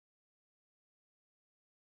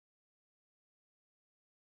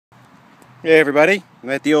Hey everybody, I'm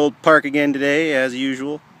at the old park again today as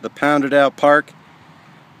usual, the Pounded Out Park.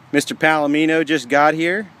 Mr. Palomino just got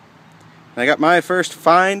here. I got my first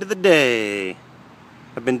find of the day.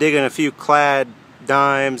 I've been digging a few clad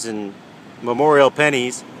dimes and memorial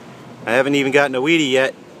pennies. I haven't even gotten a weedy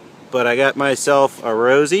yet, but I got myself a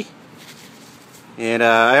Rosie. And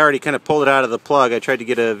I already kind of pulled it out of the plug. I tried to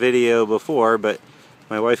get a video before, but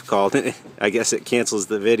my wife called. I guess it cancels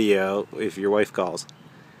the video if your wife calls.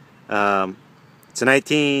 It's a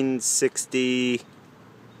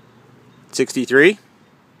 1963,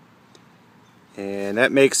 and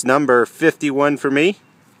that makes number 51 for me.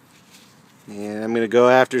 And I'm going to go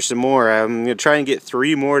after some more. I'm going to try and get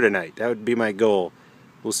 3 more tonight. That would be my goal.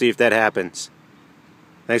 We'll see if that happens.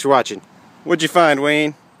 Thanks for watching. What'd you find,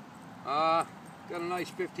 Wayne? Got a nice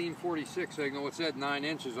 1546 signal. It said 9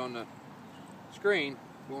 inches on the screen,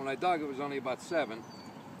 but when I dug it was only about 7.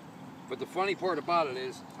 But the funny part about it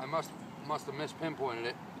is I must have mispinpointed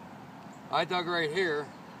it. I dug right here,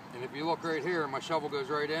 and if you look right here, my shovel goes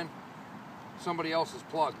right in. Somebody else's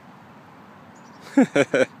plug.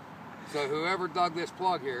 So whoever dug this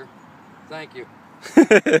plug here, thank you. You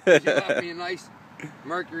left me a nice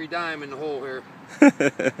mercury dime in the hole here.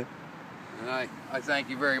 And I thank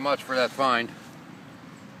you very much for that find.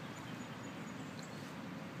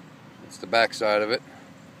 It's the back side of it.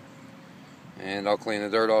 And I'll clean the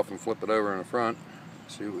dirt off and flip it over in the front.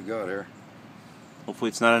 See what we got here. Hopefully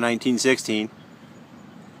it's not a 1916.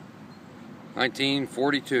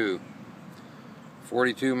 1942.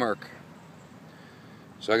 42 Merc.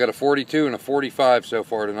 So I got a 42 and a 45 so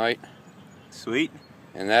far tonight. Sweet.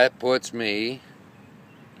 And that puts me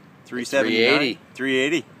 370.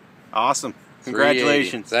 380. Awesome.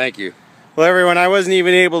 Congratulations. Thank you. Well, everyone, I wasn't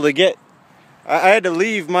even able to get... I had to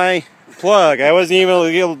leave my plug. I wasn't even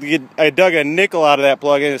able to get... I dug a nickel out of that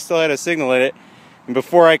plug and it still had a signal in it. And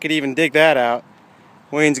before I could even dig that out,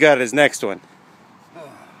 Wayne's got his next one.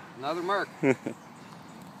 Another mark. And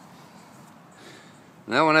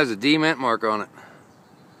that one has a dement mark on it.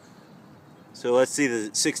 So let's see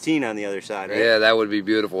the 16 on the other side, right? Yeah, that would be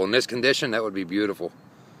beautiful. In this condition, that would be beautiful.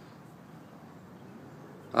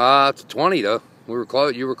 It's a 20 though. We were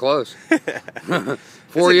close. You were close.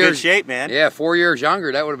 4 years. Good shape, man. Yeah, 4 years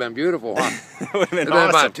younger. That would have been beautiful, huh? That would have been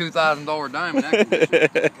awesome. awesome. About a $2,000 dime in that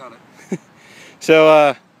condition. Cut it.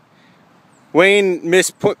 So, Wayne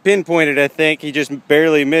pinpointed, I think. He just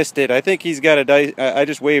barely missed it. I think he's got a dice. I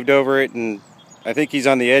just waved over it, and I think he's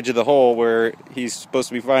on the edge of the hole where he's supposed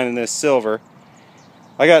to be finding this silver.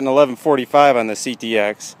 I got an 1145 on the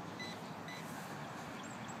CTX.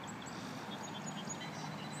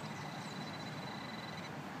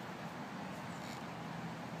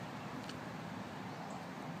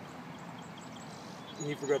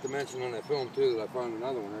 You forgot to mention on that film, too, that I found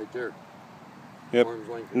another one right there. Yep,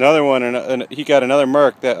 another one, and he got another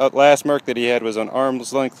merc. That last merc that he had was an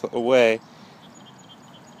arm's length away.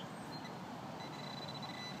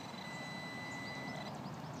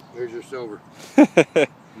 There's your silver.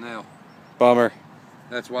 Nail. Bummer.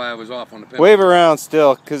 That's why I was off on the pin. Wave around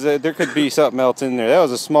still, because there could be something else in there. That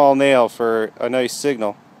was a small nail for a nice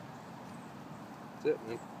signal. That's it,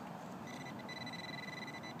 man.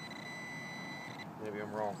 Maybe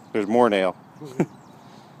I'm wrong. There's more nail. I think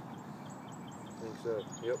so,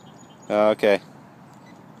 yep. Okay.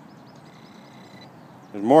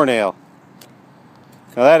 There's more nail.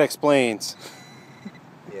 Now that explains.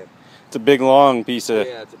 Yeah. It's a big long piece of...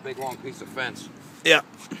 Yeah, it's a big long piece of fence. Yeah.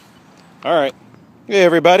 Alright. Hey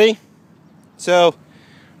everybody. So,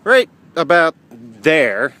 right about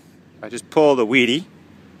there, I just pulled a weedy.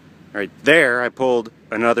 Right there, I pulled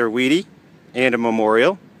another weedy and a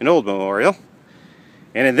memorial, an old memorial.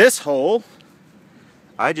 And in this hole,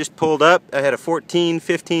 I just pulled up, I had a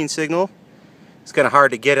 14-15 signal. It's kind of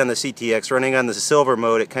hard to get on the CTX. Running on the silver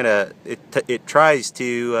mode, it tries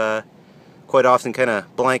to quite often kind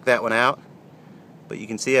of blank that one out. But you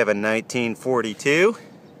can see I have a 1942,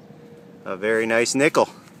 a very nice nickel.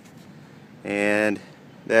 And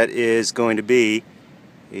that is going to be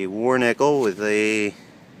a war nickel with a,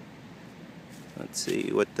 let's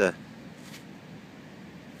see what the,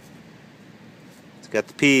 got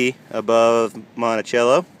the P above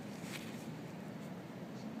Monticello.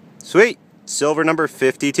 Sweet. Silver number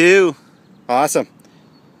 52. Awesome.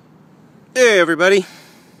 Hey everybody.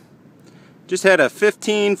 Just had a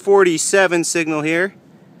 1547 signal here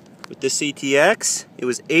with the CTX. It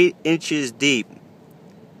was 8 inches deep.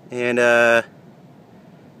 And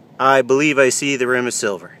I believe I see the rim of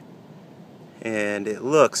silver. And it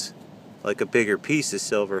looks like a bigger piece of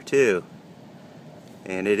silver too.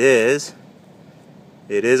 And it is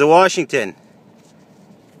a Washington.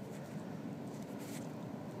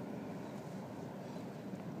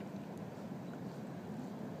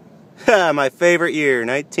 My favorite year,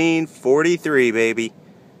 1943, baby.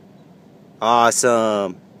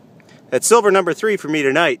 Awesome. That's silver number 3 for me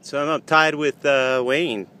tonight, so I'm up tied with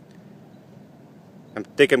Wayne. I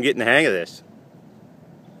think I'm getting the hang of this.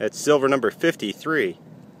 That's silver number 53.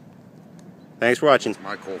 Thanks for watching.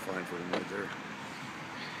 My coal find for the night there.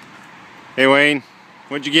 Hey Wayne,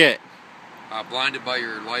 what'd you get? Blinded by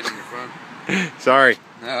your light on your phone. Sorry.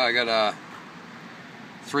 I got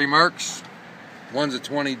 3 Mercs. One's a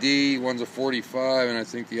 20D, one's a 45, and I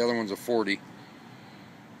think the other one's a 40.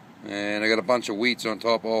 And I got a bunch of wheats on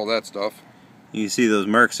top of all that stuff. You can see those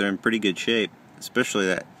Mercs are in pretty good shape, especially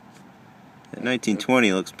that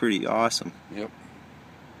 1920 looks pretty awesome. Yep.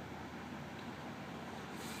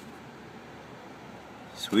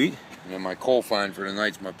 Sweet. And then my coal find for the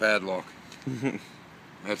night's my padlock.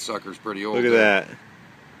 That sucker's pretty old. Look at that.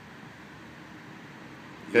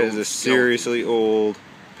 That is a seriously old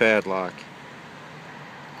padlock.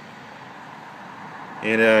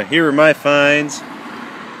 And here are my finds.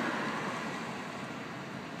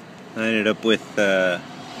 I ended up with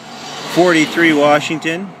 43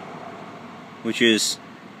 Washington, which is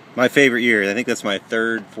my favorite year. I think that's my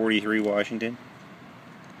third 43 Washington.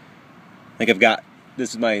 I think I've got, this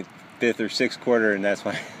is my 5th or 6th quarter, and that's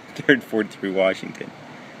my third 43 Washington.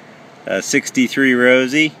 63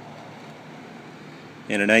 Rosie,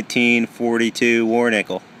 and a 1942 War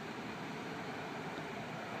Nickel.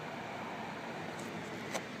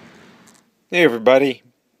 Hey everybody,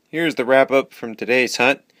 here's the wrap up from today's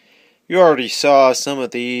hunt. You already saw some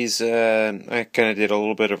of these. I kind of did a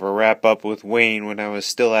little bit of a wrap up with Wayne when I was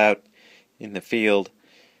still out in the field.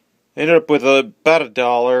 Ended up with about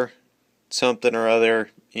 $1 something or other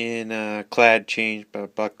in clad change, about a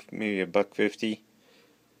buck, maybe $1.50.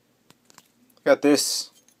 Got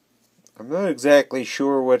this. I'm not exactly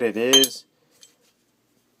sure what it is.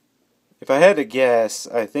 If I had to guess,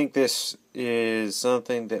 I think this is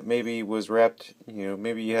something that maybe was wrapped,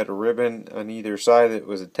 maybe you had a ribbon on either side that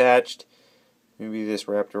was attached. Maybe this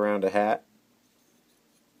wrapped around a hat.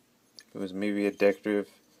 It was maybe a decorative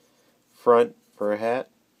front for a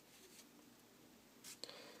hat.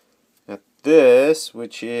 Now this,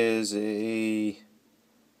 which is a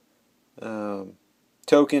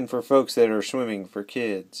token for folks that are swimming for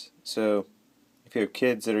kids. So if you have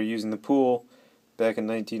kids that are using the pool, back in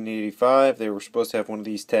 1985, they were supposed to have one of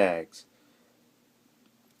these tags.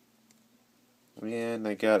 And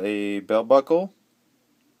I got a belt buckle.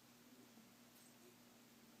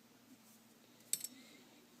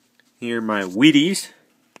 Here are my Wheaties.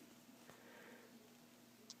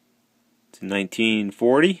 It's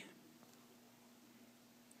 1940,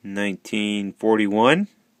 1941,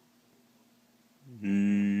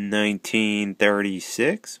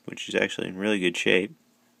 1936, which is actually in really good shape.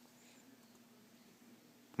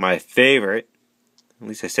 My favorite, at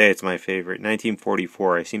least I say it's my favorite,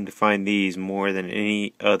 1944. I seem to find these more than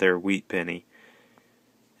any other wheat penny.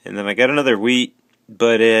 And then I got another wheat,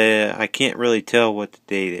 but I can't really tell what the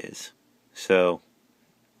date is. So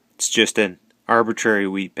it's just an arbitrary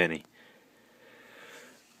wheat penny.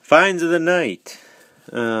 Finds of the night.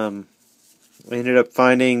 I ended up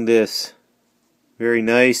finding this very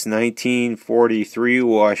nice 1943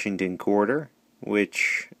 Washington quarter,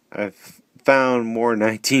 which I've found more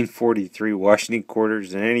 1943 Washington quarters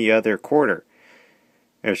than any other quarter,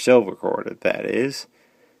 or silver quarter, that is.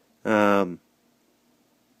 The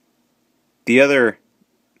other,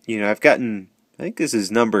 I've gotten, I think this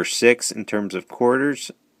is number 6 in terms of quarters,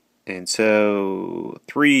 and so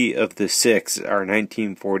 3 of the 6 are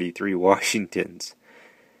 1943 Washingtons.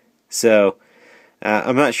 So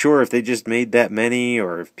I'm not sure if they just made that many,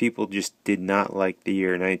 or if people just did not like the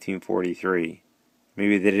year 1943.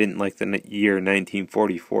 Maybe they didn't like the year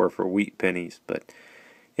 1944 for wheat pennies, but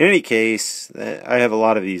in any case, I have a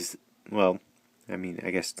lot of these. Well, I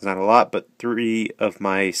guess it's not a lot, but 3 of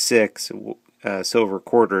my 6 silver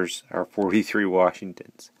quarters are 43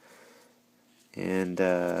 Washingtons. And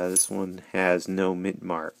this one has no mint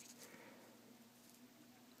mark.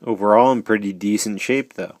 Overall, in pretty decent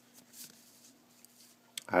shape, though.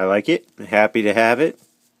 I like it. I'm happy to have it.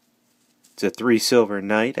 It's a 3 silver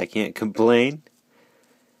night. I can't complain.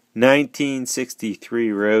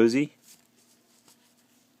 1963 Rosie.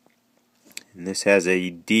 And this has a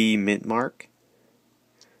D mint mark.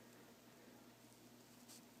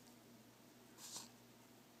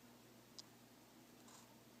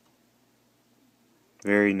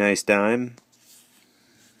 Very nice dime.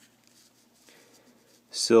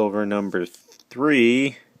 Silver number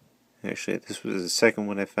 3. Actually, this was the second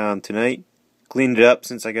one I found tonight. Cleaned it up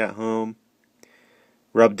since I got home.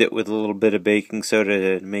 Rubbed it with a little bit of baking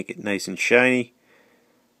soda to make it nice and shiny.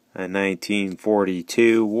 a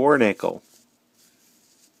 1942 war nickel.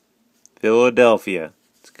 Philadelphia.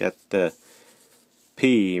 It's got the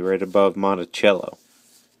P right above Monticello,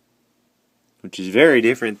 which is very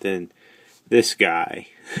different than this guy.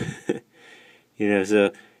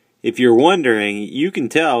 So if you're wondering, you can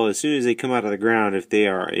tell as soon as they come out of the ground if they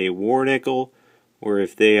are a war nickel or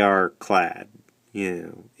if they are clad.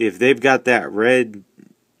 If they've got that red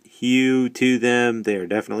hue to them, they are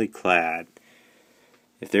definitely clad.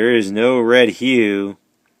 If there is no red hue,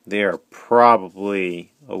 they are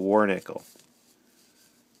probably a war nickel.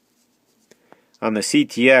 On the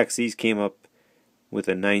CTX, these came up with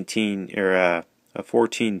a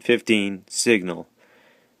 14-15 signal.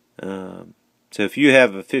 So if you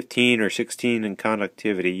have a 15 or 16 in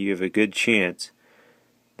conductivity, you have a good chance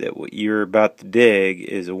that what you're about to dig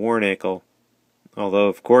is a war nickel. Although,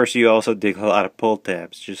 of course, you also dig a lot of pull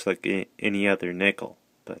tabs, just like any other nickel.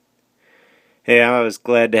 But hey, I was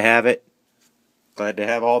glad to have it. Glad to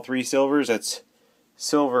have all 3 silvers. That's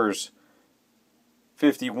silvers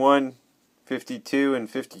 51, 52, and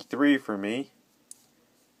 53 for me.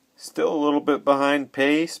 Still a little bit behind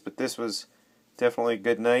pace, but this was definitely a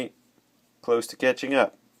good night. Close to catching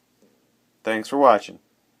up. Thanks for watching.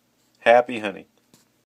 Happy hunting.